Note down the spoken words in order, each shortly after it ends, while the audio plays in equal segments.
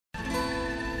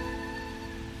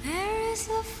is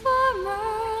a farmer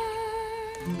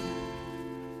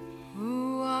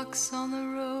who walks on the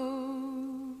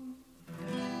road.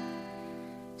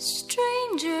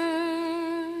 Stranger,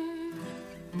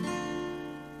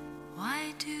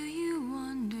 why do you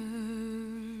wonder?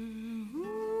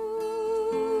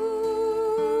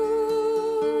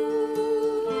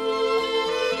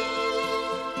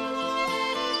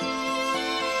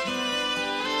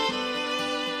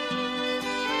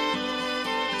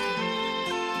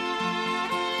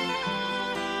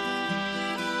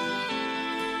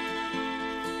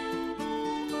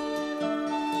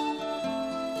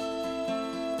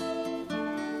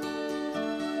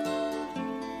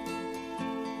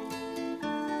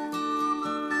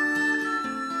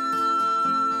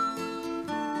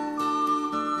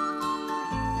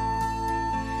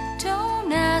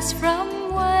 Don't ask from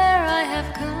where I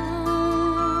have come.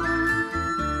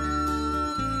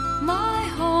 My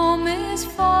home is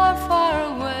far, far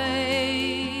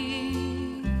away.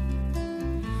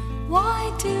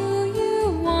 Why do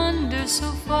you wander so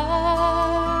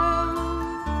far?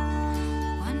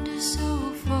 Wander so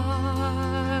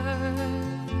far.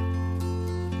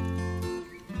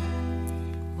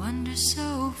 Wander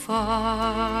so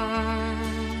far.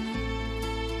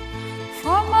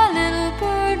 For my little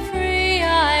bird free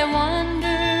I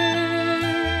wander,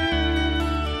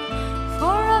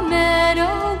 for a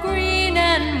meadow green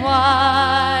and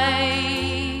wide,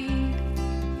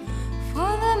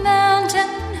 for the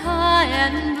mountain high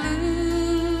and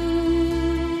blue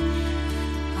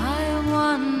I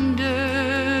wander,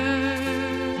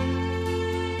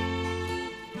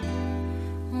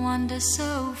 wander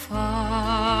so far.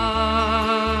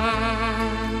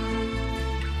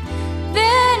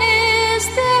 Then is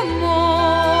there more